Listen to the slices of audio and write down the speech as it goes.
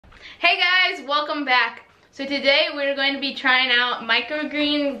Hey guys, welcome back. So today we're going to be trying out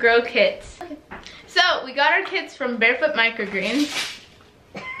Microgreen Grow Kits. So we got our kits from Barefoot Microgreens.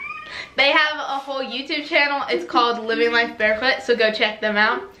 They have a whole YouTube channel. It's called Living Life Barefoot, so go check them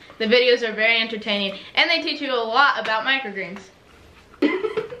out. The videos are very entertaining and they teach you a lot about microgreens.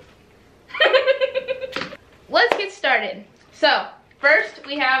 Let's get started. So first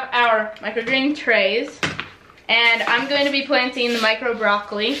we have our microgreen trays, and I'm going to be planting the micro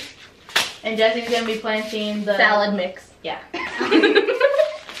broccoli, and Jesse's going to be planting the salad mix. Yeah.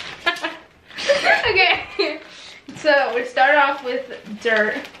 Okay, so we start off with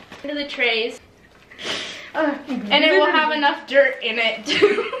dirt into the trays, and it will have enough dirt in it.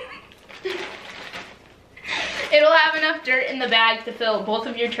 It'll have enough dirt in the bag to fill both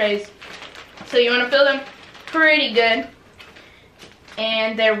of your trays. So you want to fill them pretty good,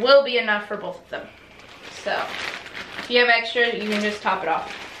 and there will be enough for both of them. So if you have extra, you can just top it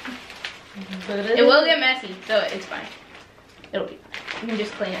off. It will get messy, so it's fine. It'll be fine. You can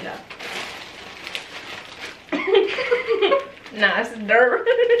just clean it up. Nah, it's dirt.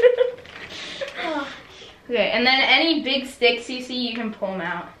 Okay, and then any big sticks you see, you can pull them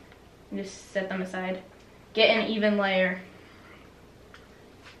out and just set them aside. Get an even layer.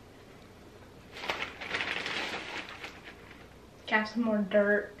 Have some more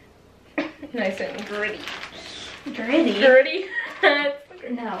dirt. Nice and gritty. Gritty? Gritty?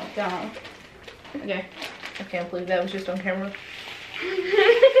 No, don't. Okay. I can't believe that was just on camera.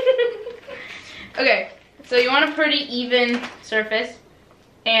 Okay, so you want a pretty even surface,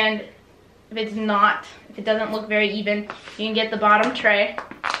 and if it doesn't look very even, you can get the bottom tray.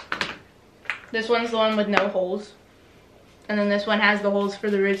 This one's the one with no holes, and then this one has the holes for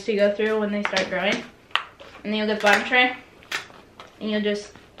the roots to go through when they start growing. And then you'll get the bottom tray, and you'll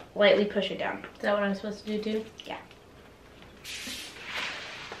just lightly push it down. Is that what I'm supposed to do too? Yeah.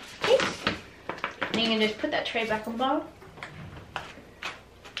 Okay. And you can just put that tray back on the bottom.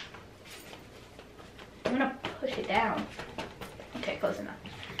 I'm gonna push it down. Okay, close enough.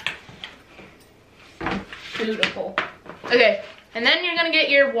 Beautiful. Okay, and then you're gonna get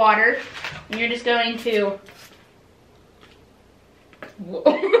your water, and you're just going to...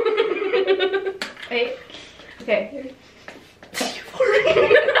 Wait. Okay.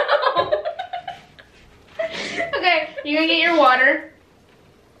 No. Okay, you're gonna get your water.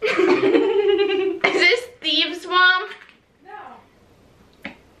 Is this thieves, Mom? No.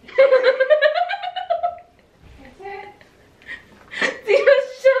 That's it. She just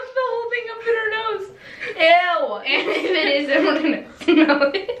shoved the whole thing up in her nose. Ew. And if it isn't, we're gonna smell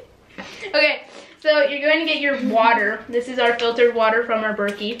it. Okay, so you're going to get your water. This is our filtered water from our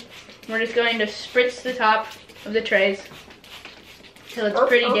Berkey. We're just going to spritz the top of the trays till it's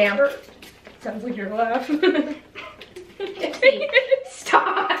pretty damp. Sounds like your laugh.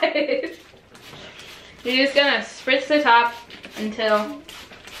 Stop it. You're just gonna spritz the top until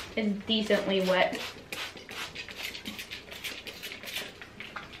it's decently wet.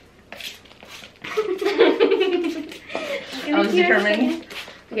 I was determined.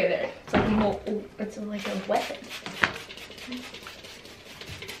 Okay, there. It's like a weapon.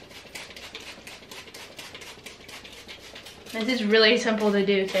 This is really simple to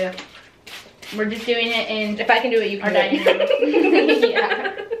do too. We're just doing it in If I can do it, you our can do dining it. room.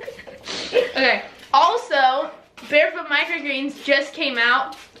 Yeah. Okay. Also, Barefoot Microgreens just came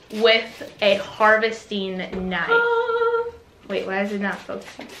out with a harvesting knife. Wait, why is it not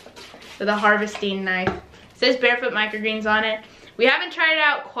focusing? With a harvesting knife. It says Barefoot Microgreens on it. We haven't tried it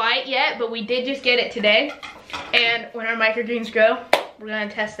out quite yet, but we did just get it today. And when our microgreens grow, we're gonna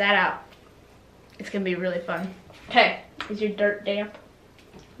test that out. It's gonna be really fun. Okay, is your dirt damp?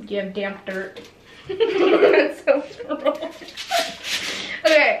 Do you have damp dirt? That's so wrong.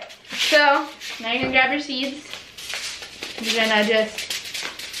 Okay, so now you're gonna grab your seeds. You're gonna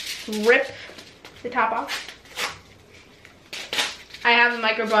just rip the top off. I have a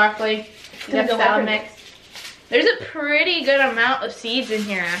micro broccoli. You have salad mix. There's a pretty good amount of seeds in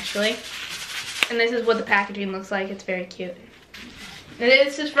here actually. And this is what the packaging looks like. It's very cute. And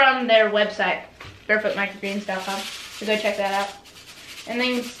this is from their website, barefootmicrogreens.com. So go check that out. And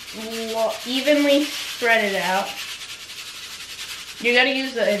then evenly spread it out. You're gonna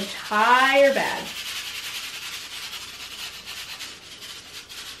use the entire bag.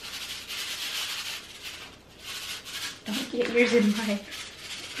 Don't get yours in mine.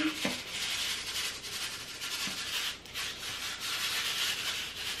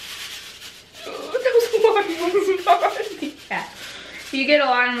 Yeah. If you get a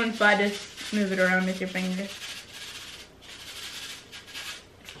lot in one spot, just move it around with your finger.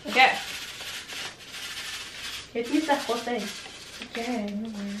 Okay. You have to use that whole thing. Okay.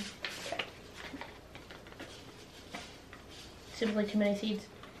 Seems like too many seeds.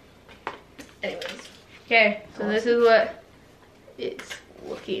 Anyways. Okay, so this is what it's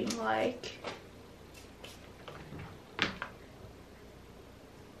looking like.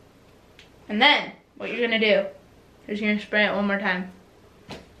 And then, what you're gonna do is you're gonna spray it one more time.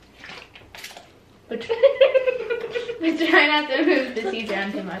 But try not to move the seeds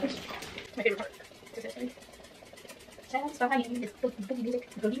around too much. My favorite part. Satisfying is boogie music.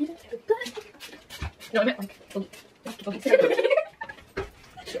 Boogie music. No, I meant like boogie.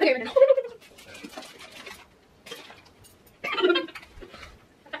 Okay, right now.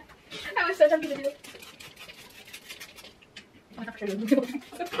 I was so tempted to do it. I'm not sure to do it.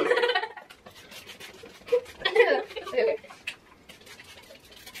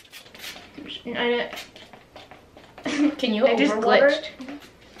 Can you I just overwater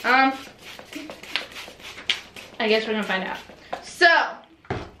glitched. I guess we're gonna find out. So,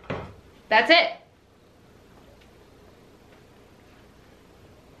 that's it.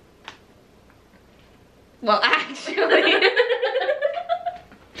 Well, actually.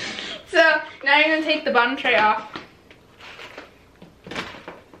 So, now you're gonna take the bottom tray off.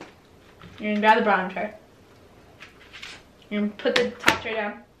 You're gonna grab the bottom tray. You're gonna put the top tray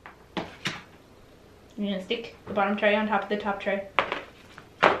down. You're gonna stick the bottom tray on top of the top tray.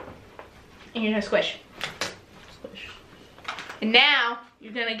 And you're gonna squish. Squish. And now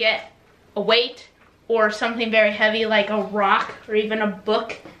you're gonna get a weight or something very heavy like a rock or even a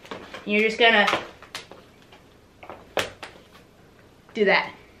book. And you're just gonna do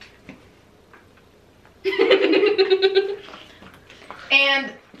that.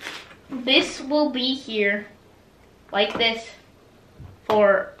 And this will be here like this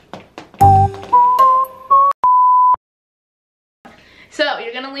for so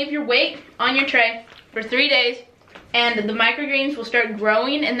you're gonna leave your weight on your tray for 3 days and the microgreens will start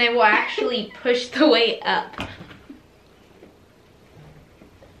growing and they will actually push the weight up.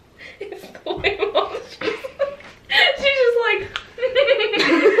 It's the way Mom she's just like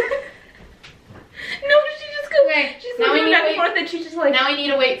no, she just goes Okay, she's now looking we need back to and forth and she's just like Now we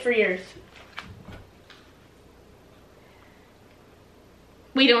need a weight for yours.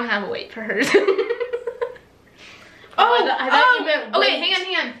 We don't have a weight for hers. I thought you meant okay, weight.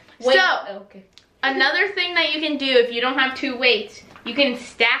 hang on. Wait. So, Oh, okay. another thing that you can do if you don't have 2 weights, you can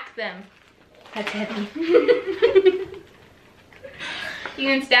stack them. That's heavy. You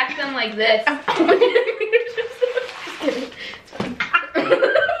can stack them like this.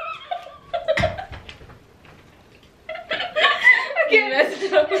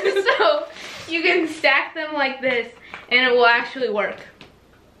 So, you can stack them like this and it will actually work.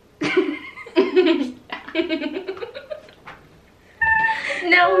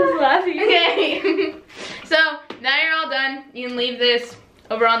 Now who's laughing? Okay. So now you're all done. You can leave this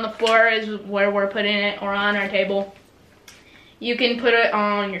over on the floor is where we're putting it or on our table. You can put it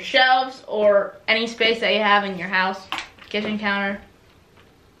on your shelves or any space that you have in your house. Kitchen counter.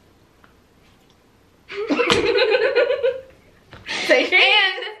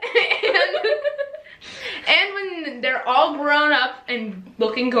 And when they're all grown up and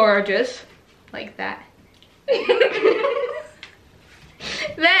looking gorgeous, like that.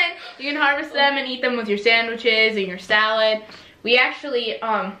 Then you can harvest them and eat them with your sandwiches and your salad. We actually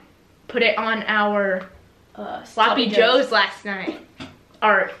put it on our Sloppy Joes last night.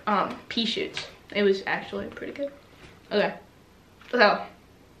 Our pea shoots. It was actually pretty good. Okay. So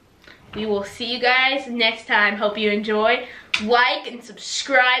we will see you guys next time. Hope you enjoy. Like and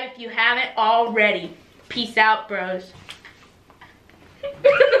subscribe if you haven't already. Peace out, bros.